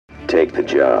take the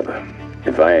job.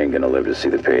 If I ain't gonna live to see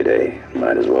the payday,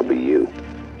 might as well be you.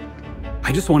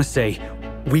 I just want to say,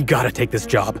 we gotta take this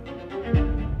job.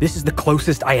 This is the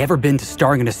closest I ever been to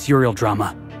starring in a serial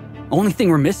drama. Only thing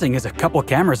we're missing is a couple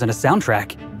cameras and a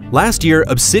soundtrack. Last year,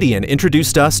 Obsidian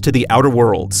introduced us to The Outer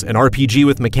Worlds, an RPG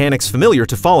with mechanics familiar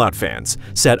to Fallout fans,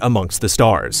 set amongst the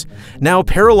stars. Now,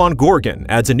 Peril on Gorgon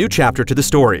adds a new chapter to the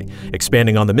story,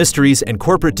 expanding on the mysteries and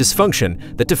corporate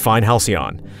dysfunction that define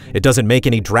Halcyon. It doesn't make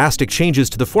any drastic changes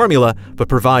to the formula, but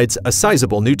provides a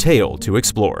sizable new tale to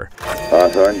explore.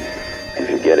 Hawthorne, if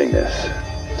you're getting this,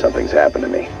 something's happened to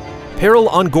me. Peril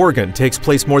on Gorgon takes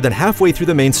place more than halfway through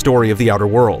the main story of The Outer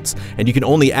Worlds, and you can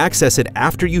only access it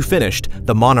after you've finished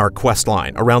the Monarch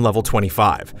questline around level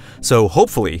 25. So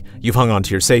hopefully, you've hung on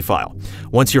to your save file.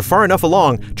 Once you're far enough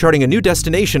along, charting a new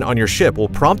destination on your ship will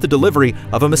prompt the delivery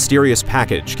of a mysterious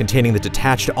package containing the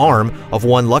detached arm of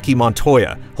one Lucky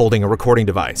Montoya holding a recording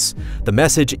device. The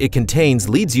message it contains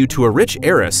leads you to a rich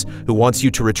heiress who wants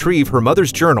you to retrieve her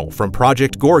mother's journal from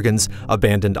Project Gorgon's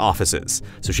abandoned offices,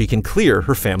 so she can clear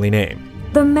her family name.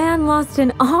 The man lost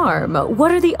an arm.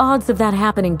 What are the odds of that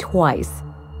happening twice?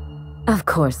 Of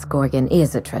course, Gorgon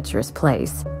is a treacherous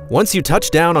place. Once you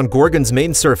touch down on Gorgon's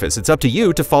main surface, it's up to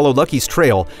you to follow Lucky's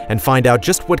trail and find out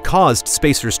just what caused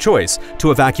Spacer's Choice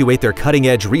to evacuate their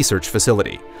cutting-edge research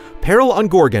facility. Peril on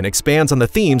Gorgon expands on the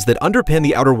themes that underpin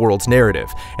the Outer Worlds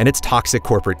narrative and its toxic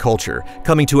corporate culture,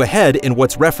 coming to a head in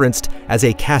what's referenced as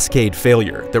a cascade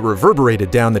failure that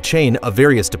reverberated down the chain of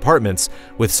various departments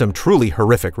with some truly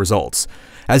horrific results.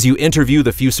 As you interview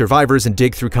the few survivors and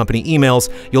dig through company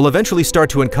emails, you'll eventually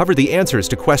start to uncover the answers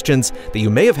to questions that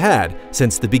you may have had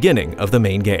since the beginning of the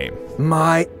main game.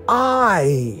 My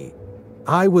eye!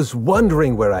 I was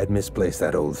wondering where I'd misplaced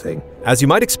that old thing. As you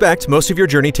might expect, most of your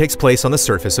journey takes place on the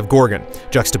surface of Gorgon,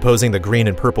 juxtaposing the green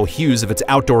and purple hues of its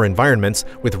outdoor environments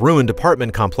with ruined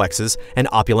apartment complexes and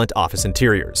opulent office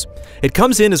interiors. It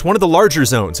comes in as one of the larger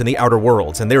zones in the Outer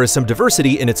Worlds, and there is some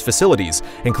diversity in its facilities,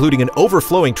 including an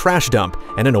overflowing trash dump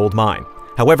and an old mine.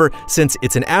 However, since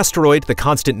it's an asteroid, the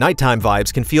constant nighttime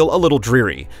vibes can feel a little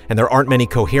dreary, and there aren't many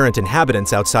coherent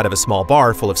inhabitants outside of a small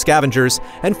bar full of scavengers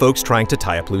and folks trying to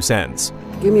tie up loose ends.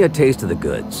 Give me a taste of the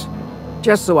goods,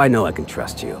 just so I know I can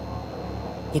trust you.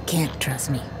 You can't trust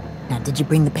me. Now, did you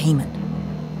bring the payment?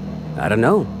 I don't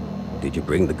know. Did you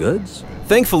bring the goods?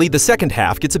 Thankfully, the second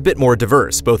half gets a bit more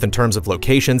diverse, both in terms of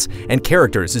locations and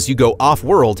characters as you go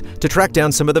off-world to track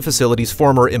down some of the facility's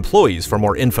former employees for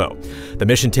more info. The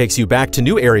mission takes you back to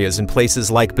new areas in places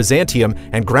like Byzantium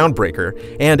and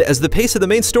Groundbreaker, and as the pace of the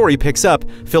main story picks up,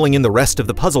 filling in the rest of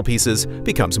the puzzle pieces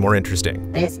becomes more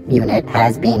interesting. This unit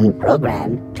has been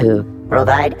programmed to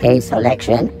provide a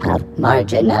selection of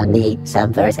marginally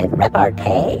subversive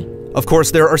repartee. Of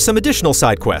course, there are some additional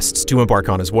side quests to embark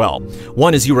on as well.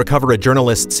 One is you recover a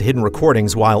journalist's hidden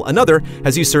recordings, while another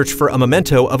has you search for a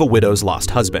memento of a widow's lost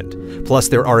husband. Plus,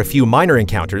 there are a few minor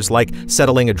encounters, like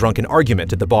settling a drunken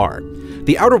argument at the bar.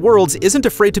 The Outer Worlds isn't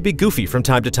afraid to be goofy from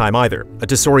time to time either. A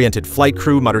disoriented flight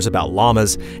crew mutters about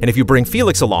llamas, and if you bring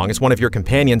Felix along as one of your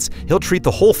companions, he'll treat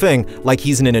the whole thing like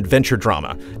he's in an adventure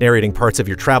drama, narrating parts of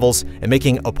your travels and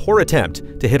making a poor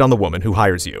attempt to hit on the woman who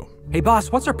hires you. Hey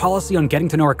boss, what's our policy on getting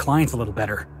to know our clients a little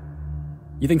better?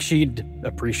 You think she'd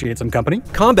appreciate some company?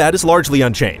 Combat is largely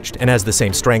unchanged and has the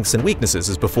same strengths and weaknesses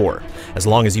as before. As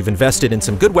long as you've invested in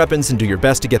some good weapons and do your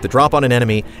best to get the drop on an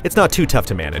enemy, it's not too tough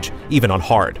to manage, even on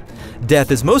hard. Death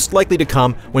is most likely to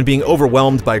come when being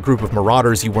overwhelmed by a group of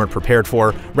marauders you weren't prepared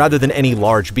for, rather than any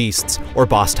large beasts or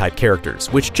boss-type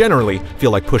characters, which generally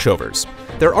feel like pushovers.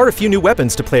 There are a few new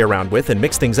weapons to play around with and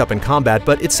mix things up in combat,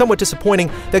 but it's somewhat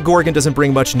disappointing that Gorgon doesn't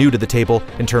bring much new to the table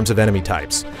in terms of enemy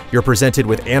types. You're presented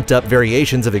with amped-up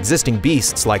variations of existing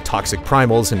beasts like toxic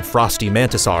primals and frosty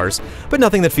mantisaurs, but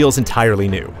nothing that feels entirely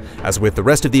new. As with the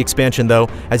rest of the expansion though,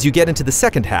 as you get into the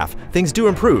second half, things do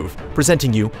improve,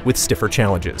 presenting you with stiffer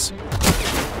challenges.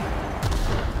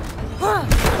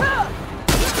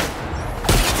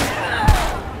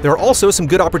 There are also some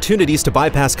good opportunities to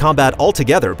bypass combat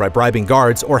altogether by bribing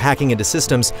guards or hacking into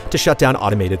systems to shut down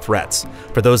automated threats.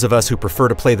 For those of us who prefer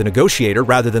to play the negotiator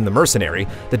rather than the mercenary,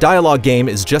 the dialogue game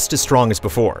is just as strong as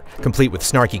before, complete with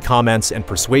snarky comments and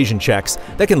persuasion checks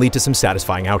that can lead to some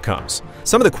satisfying outcomes.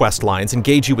 Some of the quest lines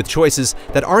engage you with choices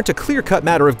that aren't a clear-cut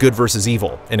matter of good versus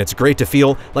evil, and it's great to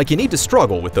feel like you need to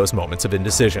struggle with those moments of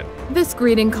indecision. This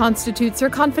greeting constitutes your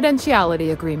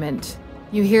confidentiality agreement.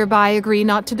 You hereby agree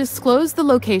not to disclose the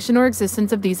location or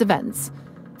existence of these events.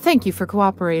 Thank you for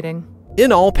cooperating.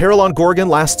 In all, Peril on Gorgon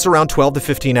lasts around 12 to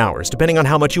 15 hours, depending on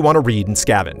how much you want to read and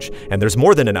scavenge, and there's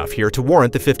more than enough here to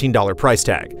warrant the $15 price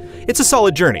tag. It's a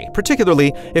solid journey,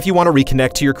 particularly if you want to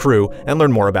reconnect to your crew and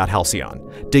learn more about Halcyon.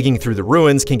 Digging through the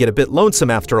ruins can get a bit lonesome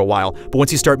after a while, but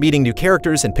once you start meeting new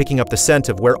characters and picking up the scent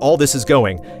of where all this is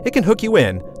going, it can hook you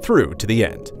in through to the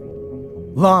end.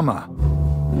 Llama.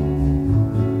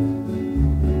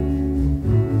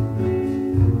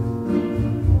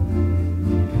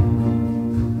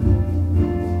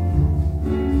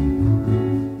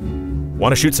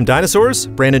 Want to shoot some dinosaurs?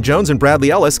 Brandon Jones and Bradley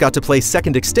Ellis got to play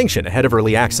Second Extinction ahead of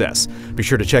early access. Be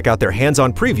sure to check out their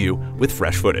hands-on preview with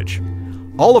fresh footage.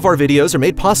 All of our videos are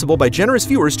made possible by generous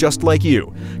viewers just like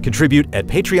you. Contribute at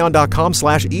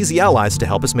patreon.com/easyallies to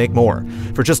help us make more.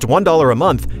 For just $1 a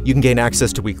month, you can gain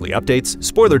access to weekly updates,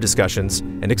 spoiler discussions,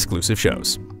 and exclusive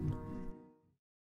shows.